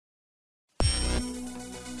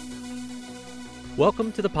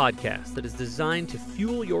Welcome to the podcast that is designed to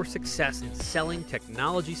fuel your success in selling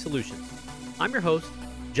technology solutions. I'm your host,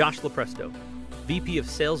 Josh Lopresto, VP of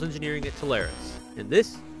Sales Engineering at Telarus, and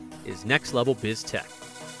this is Next Level Biz-Tech.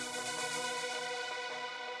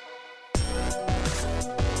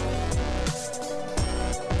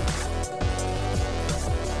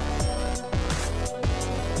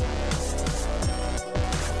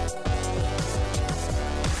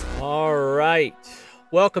 All right.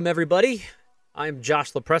 Welcome, everybody. I'm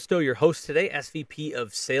Josh Lopresto, your host today, SVP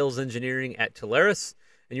of Sales Engineering at Telarus,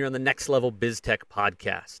 and you're on the Next Level Biz-Tech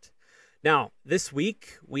podcast. Now, this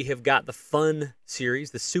week, we have got the fun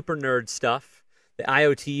series, the super nerd stuff, the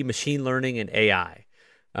IoT, machine learning, and AI.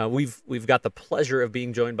 We've got the pleasure of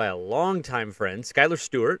being joined by a longtime friend, Skyler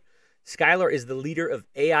Stewart. Skyler is the leader of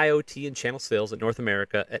AIoT and channel sales at North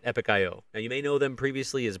America at Epic.io. Now, you may know them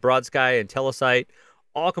previously as BroadSky and Telesight,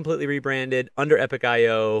 all completely rebranded under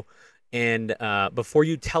Epic.io. And before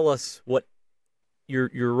you tell us what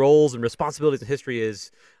your roles and responsibilities and history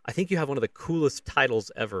is, I think you have one of the coolest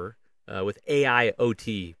titles ever with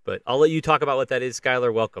AIoT. But I'll let you talk about what that is,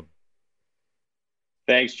 Skyler. Welcome.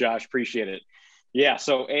 Thanks, Josh. Appreciate it. Yeah,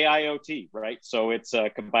 so AIoT, right? So it's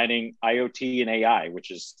combining IoT and AI,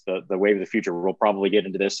 which is the wave of the future. We'll probably get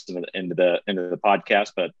into this into the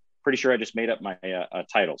podcast, but pretty sure I just made up my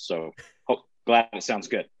title. So glad it sounds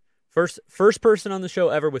good. First person on the show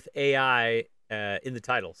ever with AI in the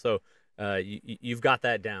title. So you've got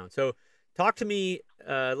that down. So talk to me.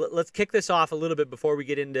 Let's kick this off a little bit before we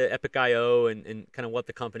get into Epic.io and kind of what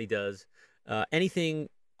the company does. Anything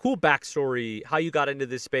cool backstory, how you got into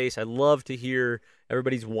this space. I'd love to hear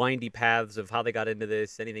everybody's windy paths of how they got into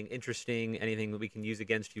this. Anything interesting, anything that we can use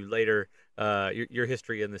against you later, your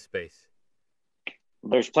history in this space.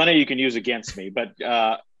 There's plenty you can use against me, but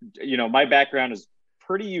my background is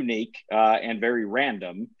pretty unique and very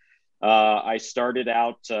random. I started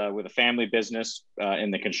out with a family business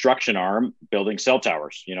in the construction arm, building cell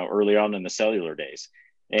towers, early on in the cellular days.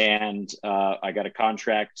 And I got a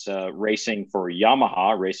contract racing for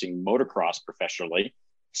Yamaha, racing motocross professionally.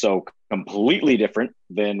 So completely different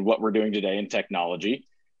than what we're doing today in technology.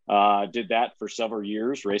 Did that for several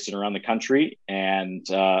years, racing around the country. And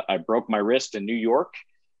I broke my wrist in New York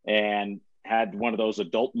and had one of those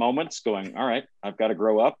adult moments going, all right, I've got to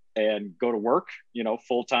grow up and go to work,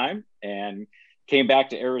 full time, and came back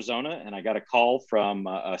to Arizona. And I got a call from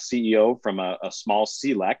a CEO from a small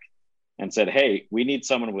CLEC and said, hey, we need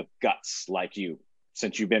someone with guts like you,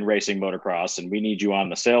 since you've been racing motocross, and we need you on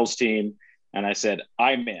the sales team. And I said,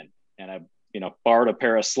 I'm in. And I, borrowed a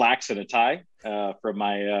pair of slacks and a tie from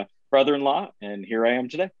my brother-in-law. And here I am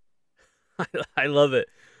today. I love it.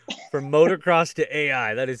 From motocross to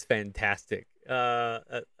AI, that is fantastic.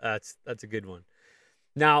 That's a good one.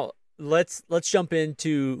 Now let's jump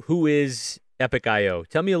into who is Epic.io.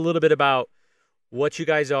 Tell me a little bit about what you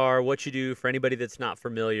guys are, what you do for anybody that's not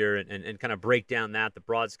familiar, and kind of break down the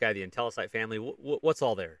BroadSky, the Telesight family. What's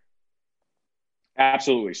all there?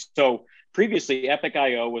 Absolutely. So previously,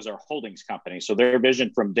 Epic.io was our holdings company. So their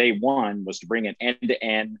vision from day one was to bring an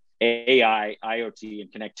end-to-end AI, IoT,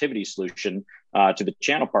 and connectivity solution to the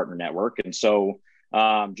channel partner network. And so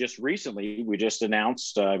just recently, we just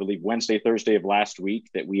announced, I believe Wednesday, Thursday of last week,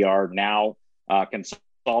 that we are now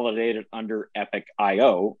consolidated under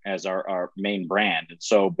Epic.io as our main brand. And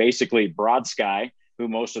so basically, BroadSky, who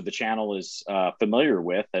most of the channel is familiar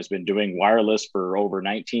with, has been doing wireless for over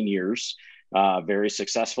 19 years. Very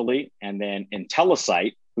successfully. And then in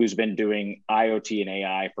Telesight, who's been doing IoT and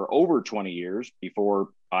AI for over 20 years before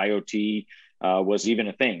IoT was even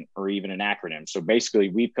a thing or even an acronym. So basically,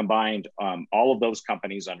 we've combined all of those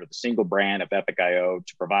companies under the single brand of Epic.io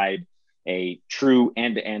to provide a true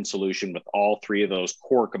end-to-end solution with all three of those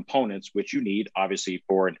core components, which you need, obviously,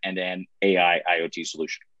 for an end-to-end AI IoT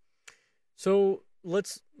solution. So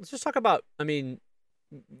let's just talk about,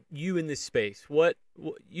 you in this space. What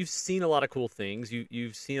you've seen a lot of cool things.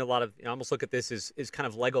 You've seen a lot of. I almost look at this as kind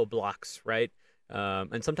of Lego blocks, right?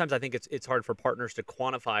 And sometimes I think it's hard for partners to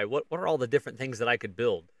quantify what are all the different things that I could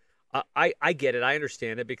build. I get it. I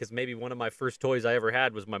understand it, because maybe one of my first toys I ever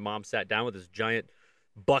had was my mom sat down with this giant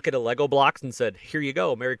bucket of Lego blocks and said, "Here you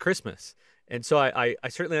go, Merry Christmas." And so I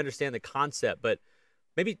certainly understand the concept, but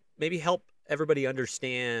maybe help everybody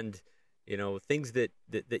understand, things that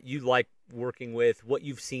you like working with, what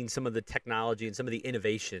you've seen, some of the technology and some of the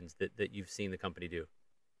innovations that you've seen the company do.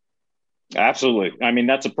 Absolutely.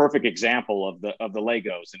 That's a perfect example of the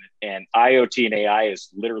Legos, and IoT and AI is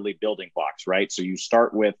literally building blocks, right? So you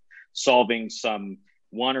start with solving some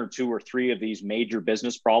one or two or three of these major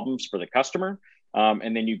business problems for the customer.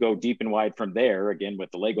 And then you go deep and wide from there, again,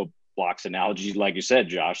 with the Lego blocks analogy, like you said,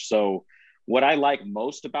 Josh. So what I like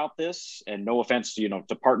most about this, and no offense to,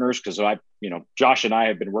 to partners, because Josh and I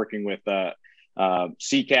have been working with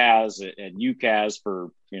CCAS and UCAS for,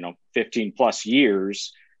 15 plus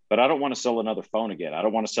years, but I don't want to sell another phone again. I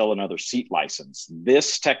don't want to sell another seat license.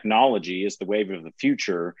 This technology is the wave of the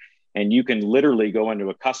future. And you can literally go into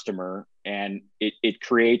a customer and it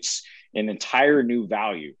creates an entire new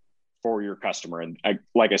value for your customer. And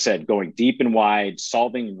like I said, going deep and wide,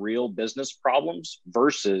 solving real business problems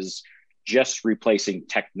versus just replacing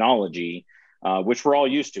technology, which we're all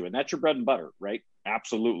used to. And that's your bread and butter, right?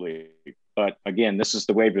 Absolutely. But again, this is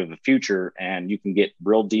the wave of the future, and you can get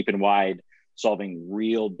real deep and wide, solving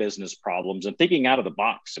real business problems and thinking out of the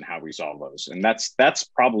box and how we solve those. And that's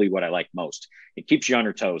probably what I like most. It keeps you on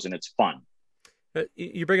your toes and it's fun.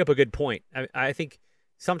 You bring up a good point. I think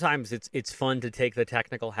sometimes it's fun to take the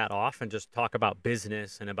technical hat off and just talk about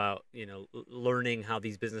business and about, learning how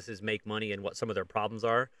these businesses make money and what some of their problems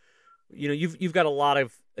are. You've got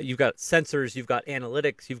you've got sensors, you've got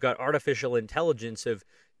analytics, you've got artificial intelligence of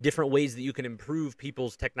different ways that you can improve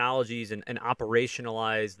people's technologies and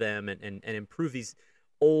operationalize them and improve these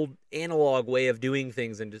old analog way of doing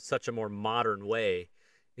things into such a more modern way.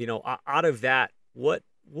 Out of that, what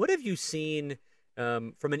have you seen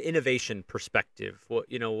from an innovation perspective?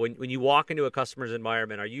 When you walk into a customer's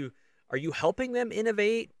environment, are you helping them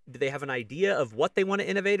innovate? Do they have an idea of what they want to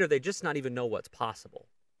innovate, or they just not even know what's possible?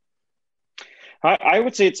 I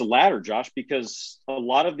would say it's the latter, Josh, because a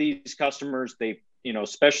lot of these customers,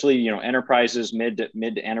 especially, enterprises, mid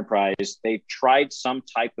to enterprise, they've tried some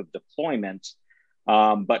type of deployment.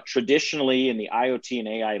 But traditionally in the IoT and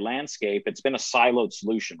AI landscape, it's been a siloed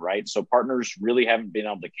solution, right? So partners really haven't been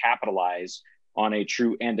able to capitalize on a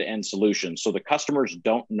true end-to-end solution. So the customers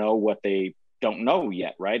don't know what they don't know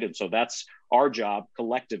yet, right? And so that's our job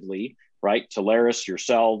collectively, right? Telarus,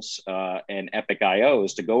 yourselves, and Epic IO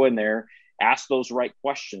is to go in there, ask those right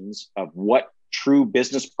questions of what true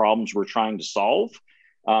business problems we're trying to solve.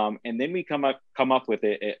 And then we come up with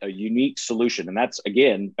a unique solution. And that's,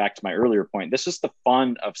 again, back to my earlier point, this is the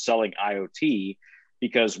fun of selling IoT,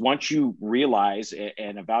 because once you realize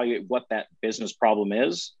and evaluate what that business problem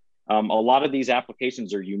is, a lot of these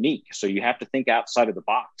applications are unique. So you have to think outside of the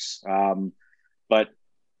box. But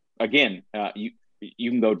again,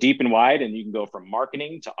 you can go deep and wide, and you can go from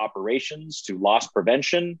marketing to operations to loss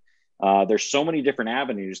prevention. There's so many different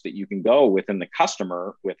avenues that you can go within the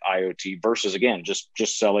customer with IoT versus, again,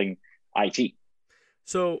 just selling IT.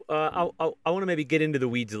 So I want to maybe get into the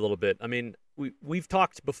weeds a little bit. I mean, we've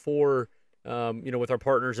talked before, with our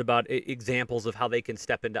partners about examples of how they can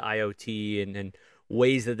step into IoT and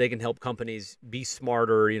ways that they can help companies be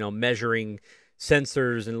smarter, measuring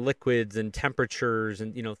sensors and liquids and temperatures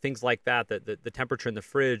and, things like that, the temperature in the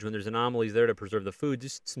fridge when there's anomalies there to preserve the food,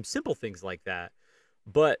 just some simple things like that.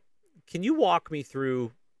 But can you walk me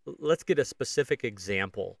through, let's get a specific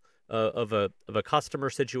example of a customer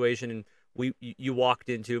situation and you walked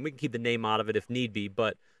into, and we can keep the name out of it if need be,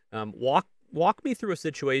 but walk me through a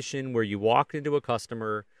situation where you walked into a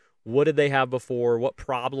customer. What did they have before? What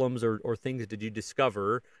problems or things did you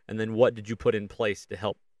discover? And then what did you put in place to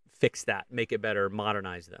help fix that, make it better,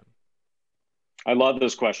 modernize them? I love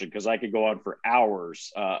this question because I could go on for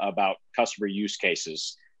hours about customer use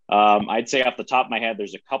cases. I'd say off the top of my head,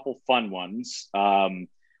 there's a couple fun ones.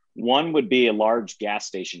 One would be a large gas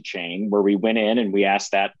station chain where we went in and we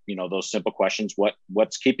asked those simple questions.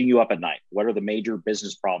 What's keeping you up at night? What are the major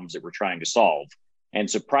business problems that we're trying to solve? And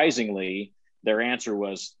surprisingly, their answer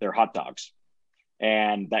was their hot dogs.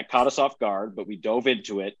 And that caught us off guard, but we dove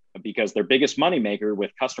into it because their biggest moneymaker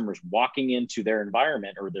with customers walking into their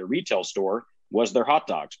environment or their retail store was their hot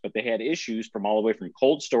dogs. But they had issues from all the way from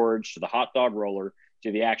cold storage to the hot dog roller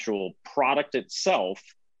to the actual product itself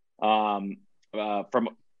from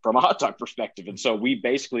a hot dog perspective. And so we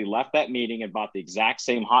basically left that meeting and bought the exact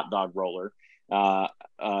same hot dog roller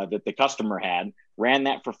that the customer had, ran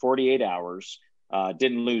that for 48 hours,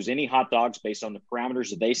 didn't lose any hot dogs based on the parameters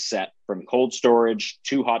that they set from cold storage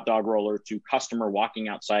to hot dog roller to customer walking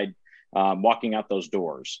outside, walking out those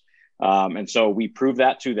doors. And so we proved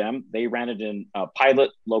that to them. They ran it in a pilot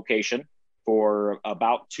location for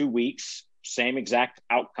about 2 weeks, same exact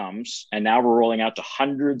outcomes. And now we're rolling out to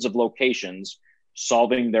hundreds of locations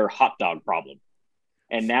solving their hot dog problem.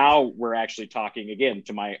 And now we're actually talking, again,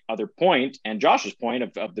 to my other point and Josh's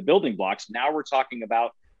point of the building blocks. Now we're talking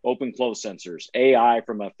about open close sensors, AI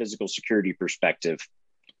from a physical security perspective,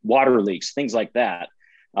 water leaks, things like that.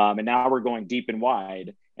 And now we're going deep and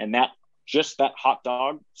wide. And that hot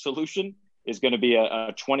dog solution is going to be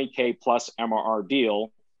a 20K plus MRR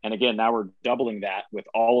deal. And again, now we're doubling that with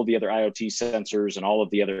all of the other IoT sensors and all of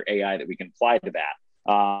the other AI that we can apply to that.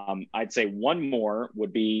 I'd say one more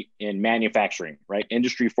would be in manufacturing, right?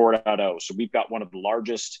 Industry 4.0. So we've got one of the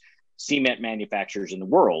largest cement manufacturers in the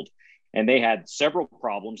world, and they had several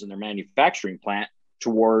problems in their manufacturing plant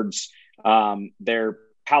towards their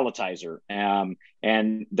palletizer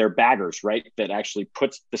and their baggers, right? That actually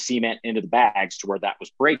puts the cement into the bags to where that was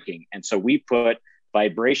breaking. And so we put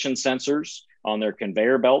vibration sensors on their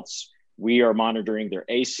conveyor belts. We are monitoring their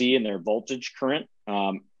AC and their voltage current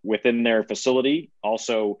within their facility.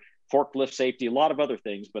 Also, forklift safety, a lot of other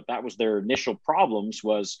things. But that was their initial problems.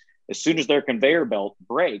 Was as soon as their conveyor belt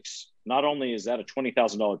breaks, not only is that a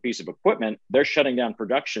 $20,000 piece of equipment, they're shutting down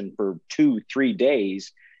production for 2-3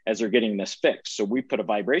 days as they're getting this fixed. So we put a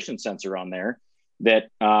vibration sensor on there that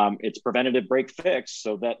it's preventative break fix,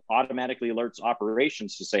 so that automatically alerts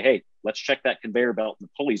operations to say, hey, let's check that conveyor belt and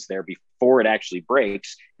the pulleys there before it actually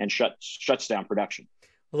breaks and shuts down production.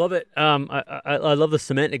 I love it. I love the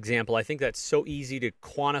cement example. I think that's so easy to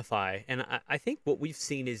quantify. And I think what we've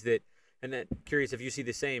seen is that, and that, curious if you see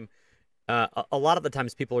the same, a lot of the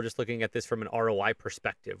times people are just looking at this from an ROI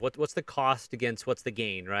perspective. What's the cost against what's the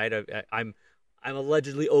gain, right? I'm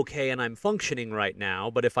allegedly okay and I'm functioning right now,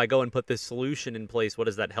 but if I go and put this solution in place, what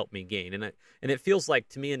does that help me gain? And it feels like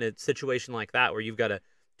to me in a situation like that where you've got a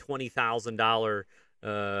 $20,000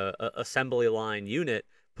 assembly line unit,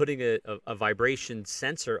 putting a vibration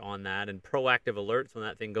sensor on that and proactive alerts when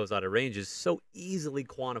that thing goes out of range is so easily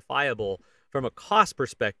quantifiable from a cost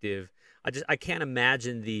perspective. I can't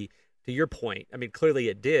imagine to your point, I mean, clearly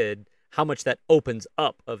it did, how much that opens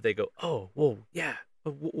up of they go, oh, whoa, yeah.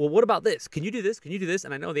 Well, what about this? Can you do this? Can you do this?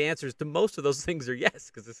 And I know the answers to most of those things are yes,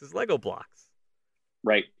 because this is Lego blocks.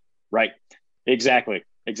 Right. Exactly.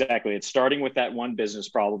 It's starting with that one business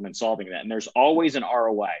problem and solving that. And there's always an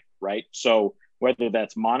ROI, right? So whether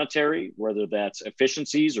that's monetary, whether that's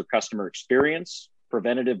efficiencies or customer experience,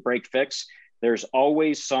 preventative break fix, there's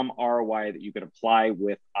always some ROI that you can apply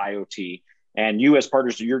with IoT. And you as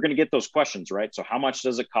partners, you're going to get those questions, right? So how much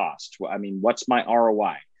does it cost? I mean, what's my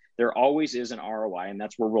ROI? There always is an ROI, and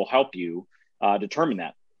that's where we'll help you determine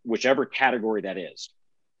that, whichever category that is.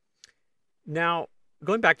 Now,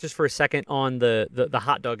 going back just for a second on the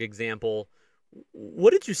hot dog example,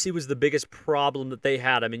 what did you see was the biggest problem that they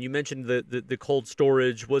had? I mean, you mentioned the cold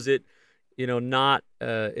storage. Was it, not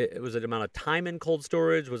was it amount of time in cold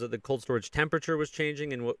storage? Was it the cold storage temperature was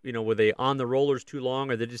changing, and were they on the rollers too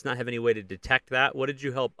long, or they just not have any way to detect that? What did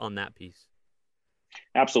you help on that piece?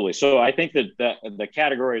 Absolutely. So I think that the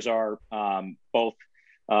categories are both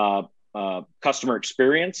customer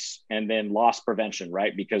experience and then loss prevention,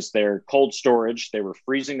 right? Because they're cold storage, they were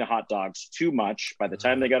freezing the hot dogs too much by the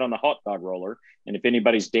time they got on the hot dog roller. And if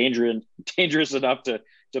anybody's dangerous enough to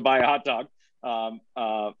buy a hot dog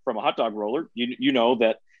from a hot dog roller, you know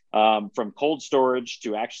that from cold storage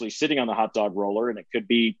to actually sitting on the hot dog roller, and it could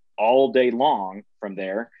be all day long from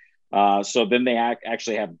there. So then they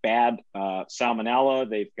actually have bad salmonella.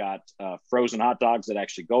 They've got frozen hot dogs that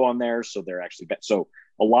actually go on there. So they're actually bad. So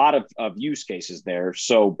a lot of use cases there.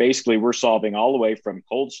 So basically we're solving all the way from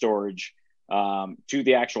cold storage to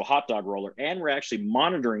the actual hot dog roller. And we're actually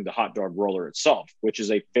monitoring the hot dog roller itself, which is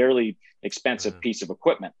a fairly expensive piece of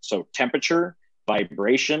equipment. So temperature,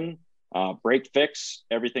 vibration, break fix,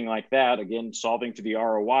 everything like that. Again, solving to the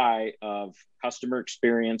ROI of customer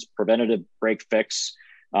experience, preventative break fix,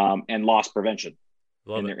 and loss prevention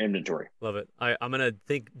in their inventory. Love it. I'm going to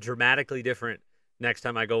think dramatically different next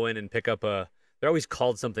time I go in and pick up they're always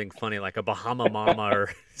called something funny like a Bahama Mama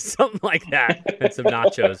or something like that, and some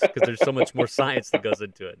nachos, because there's so much more science that goes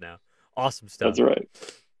into it now. Awesome stuff. That's right.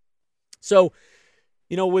 So,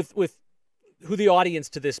 with who the audience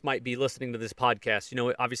to this might be listening to this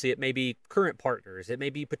podcast, obviously it may be current partners, it may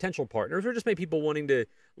be potential partners, or just maybe people wanting to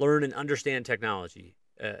learn and understand technology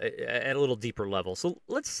at a little deeper level. So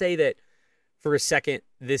let's say that for a second,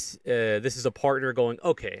 this is a partner going,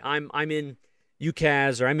 okay, I'm in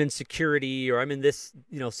UCaaS, or I'm in security, or I'm in this,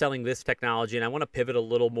 selling this technology, and I want to pivot a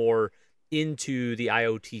little more into the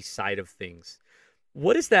IoT side of things.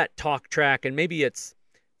 What is that talk track? And maybe it's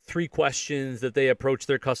 3 questions that they approach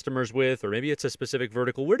their customers with, or maybe it's a specific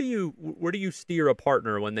vertical. Where do you steer a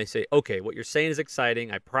partner when they say, okay, what you're saying is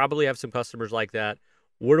exciting, I probably have some customers like that.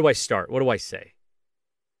 Where do I start? What do I say?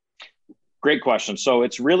 Great question. So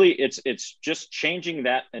it's just changing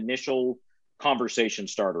that initial conversation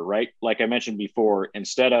starter, right? Like I mentioned before,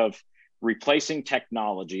 instead of replacing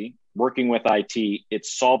technology, working with IT,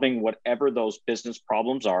 it's solving whatever those business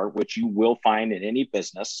problems are, which you will find in any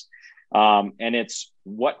business. And it's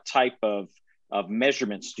what type of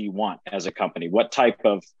measurements do you want as a company? What type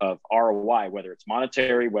of ROI, whether it's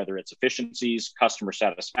monetary, whether it's efficiencies, customer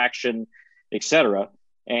satisfaction, et cetera.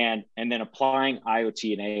 and then applying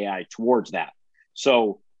IoT and AI towards that.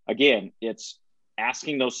 So again, it's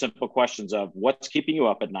asking those simple questions of what's keeping you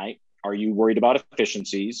up at night? Are you worried about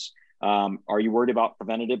efficiencies? Are you worried about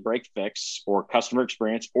preventative break fix or customer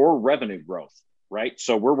experience or revenue growth? Right.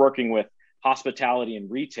 So we're working with hospitality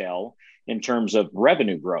and retail in terms of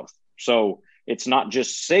revenue growth. So it's not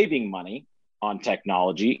just saving money on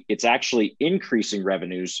technology, it's actually increasing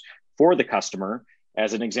revenues for the customer.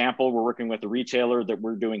 As an example, we're working with a retailer that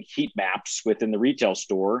we're doing heat maps within the retail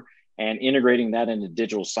store and integrating that into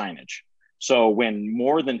digital signage. So when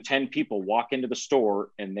more than 10 people walk into the store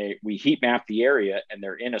and we heat map the area and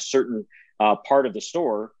they're in a certain part of the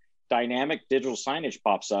store, dynamic digital signage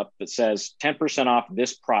pops up that says 10% off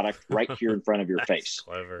this product right here in front of your face.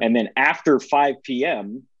 Clever. And then after 5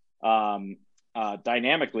 p.m.,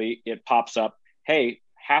 dynamically, it pops up, hey,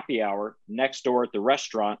 happy hour next door at the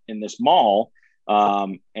restaurant in this mall.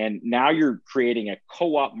 And now you're creating a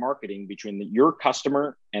co-op marketing between your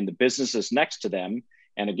customer and the businesses next to them.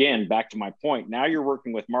 And again, back to my point, now you're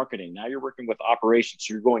working with marketing, now you're working with operations.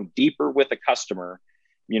 So you're going deeper with the customer,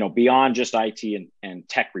 beyond just IT and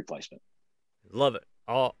tech replacement. Love it.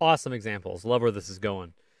 All awesome examples. Love where this is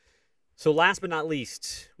going. So last but not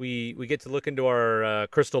least, we get to look into our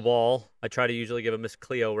crystal ball. I try to usually give a Miss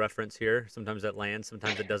Cleo reference here. Sometimes that lands,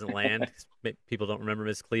 sometimes it doesn't land. People don't remember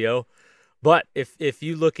Miss Cleo. But if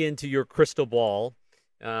you look into your crystal ball,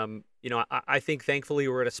 I think thankfully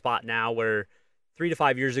we're at a spot now where 3 to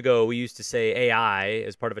 5 years ago, we used to say AI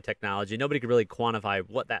as part of a technology. Nobody could really quantify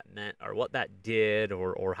what that meant or what that did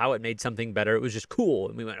or how it made something better. It was just cool.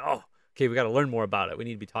 And we went, oh, okay, we got to learn more about it. We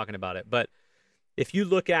need to be talking about it. But if you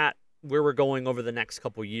look at where we're going over the next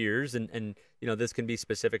couple of years, and this can be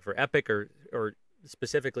specific for Epic or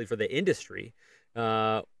specifically for the industry,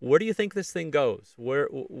 where do you think this thing goes?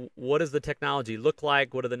 What does the technology look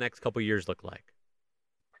like? What do the next couple of years look like?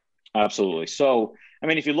 Absolutely. So,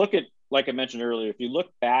 if you look at, like I mentioned earlier, if you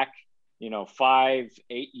look back, 5,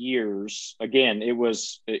 8 years, again, it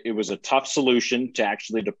was a tough solution to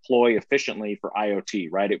actually deploy efficiently for IoT,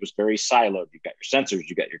 right? It was very siloed. You've got your sensors,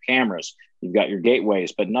 you've got your cameras, you've got your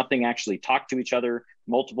gateways, but nothing actually talked to each other,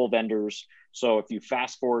 multiple vendors. So if you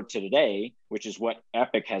fast forward to today, which is what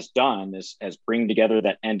Epic has done, has bring together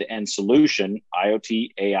that end-to-end solution,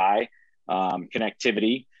 IoT, AI,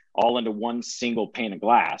 connectivity, all into one single pane of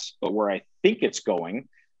glass. But where I think it's going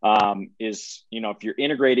is, if you're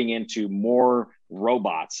integrating into more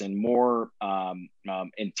robots and more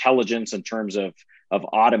intelligence in terms of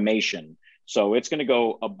automation. So it's going to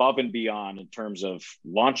go above and beyond in terms of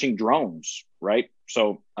launching drones, right?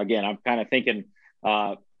 So again, I'm kind of thinking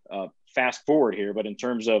fast forward here, but in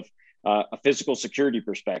terms of a physical security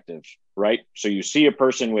perspective, right? So you see a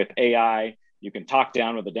person with AI, you can talk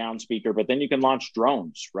down with a down speaker, but then you can launch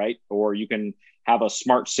drones, right? Or you can have a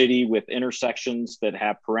smart city with intersections that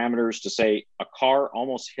have parameters to say a car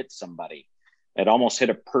almost hit somebody, it almost hit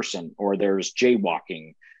a person, or there's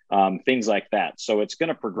jaywalking, things like that. So it's going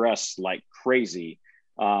to progress like crazy,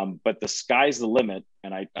 but the sky's the limit.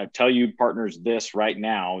 And I tell you partners this right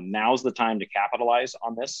now, now's the time to capitalize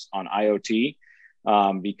on this, on IoT,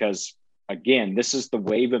 because again, this is the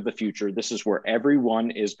wave of the future. This is where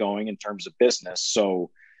everyone is going in terms of business. So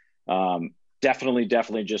definitely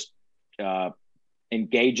just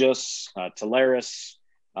engage us, Telarus,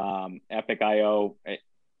 Epic IO.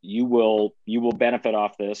 You will benefit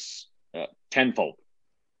off this tenfold.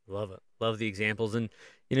 Love it. Love the examples. And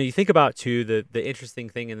you think about too, the interesting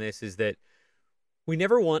thing in this is that we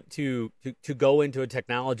never want to go into a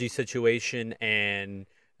technology situation and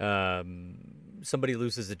somebody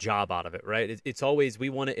loses a job out of it, right? It's always, we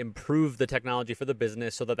want to improve the technology for the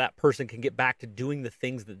business so that person can get back to doing the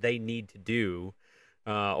things that they need to do,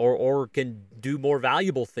 or can do more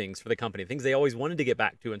valuable things for the company, things they always wanted to get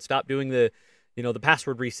back to, and stop doing the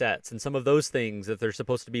password resets and some of those things that they're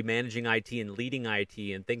supposed to be managing IT and leading IT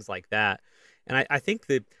and things like that. And I think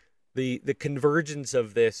that the convergence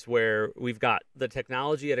of this, where we've got the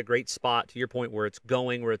technology at a great spot, to your point, where it's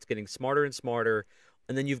getting smarter and smarter,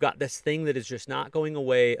 and then you've got this thing that is just not going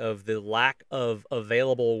away, of the lack of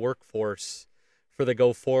available workforce for the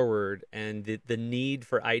go forward, and the need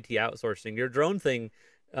for IT outsourcing. Your drone thing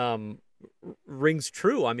rings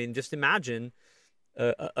true. I mean, just imagine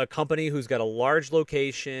a company who's got a large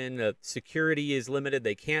location, security is limited,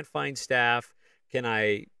 they can't find staff. Can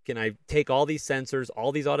I take all these sensors,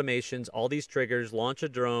 all these automations, all these triggers, launch a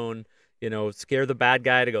drone, scare the bad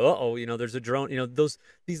guy to go, there's a drone,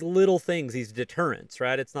 these little things, these deterrents,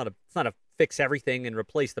 right? It's not a fix everything and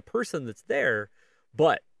replace the person that's there,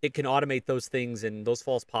 but it can automate those things and those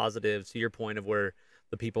false positives, to your point of where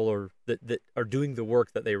the people that are doing the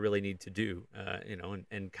work that they really need to do,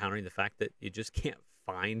 and countering the fact that you just can't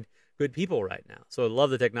find good people right now. So I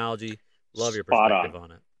love the technology, love your perspective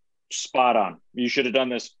on it. Spot on. You should have done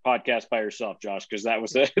this podcast by yourself, Josh, because that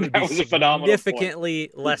was a phenomenal significantly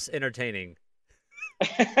point. Less entertaining.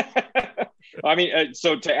 I mean,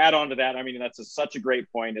 so to add on to that, I mean, that's such a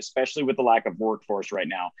great point, especially with the lack of workforce right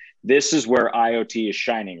now. This is where IoT is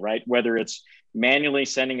shining, right? Whether it's manually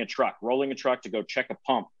sending a truck, rolling a truck to go check a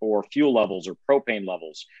pump or fuel levels or propane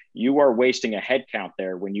levels, you are wasting a head count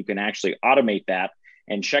there when you can actually automate that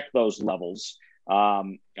and check those levels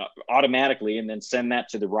automatically, and then send that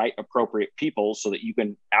to the right appropriate people so that you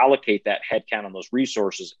can allocate that head count on those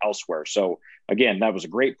resources elsewhere. So again, that was a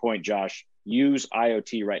great point, Josh. Use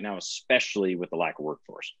IoT right now, especially with the lack of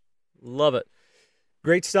workforce. Love it.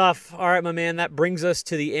 Great stuff. All right, my man, that brings us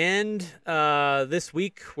to the end. This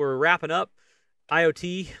week, we're wrapping up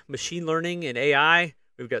IoT, machine learning, and AI.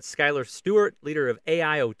 We've got Skyler Stewart, leader of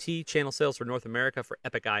AIoT channel sales for North America for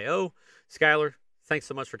Epic IO. Skyler, thanks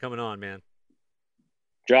so much for coming on, man.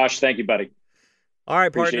 Josh, thank you, buddy. All right,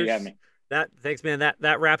 Appreciate partners. you having me. Thanks, man.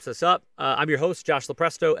 That wraps us up. I'm your host, Josh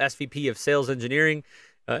Lopresto, SVP of Sales Engineering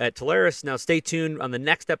at Telarus. Now, stay tuned on the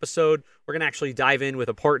next episode. We're going to actually dive in with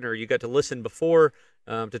a partner. You got to listen before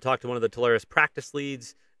to talk to one of the Telarus practice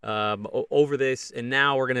leads over this, and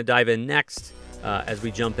now we're going to dive in next as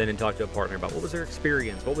we jump in and talk to a partner about what was their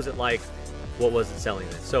experience, what was it like, what was it selling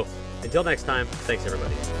this. So until next time, thanks,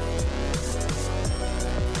 everybody.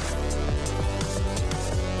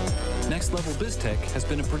 Next Level Biz-Tech has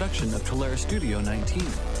been a production of Telarus Studio 19.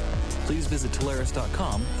 Please visit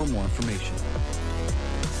Telarus.com for more information.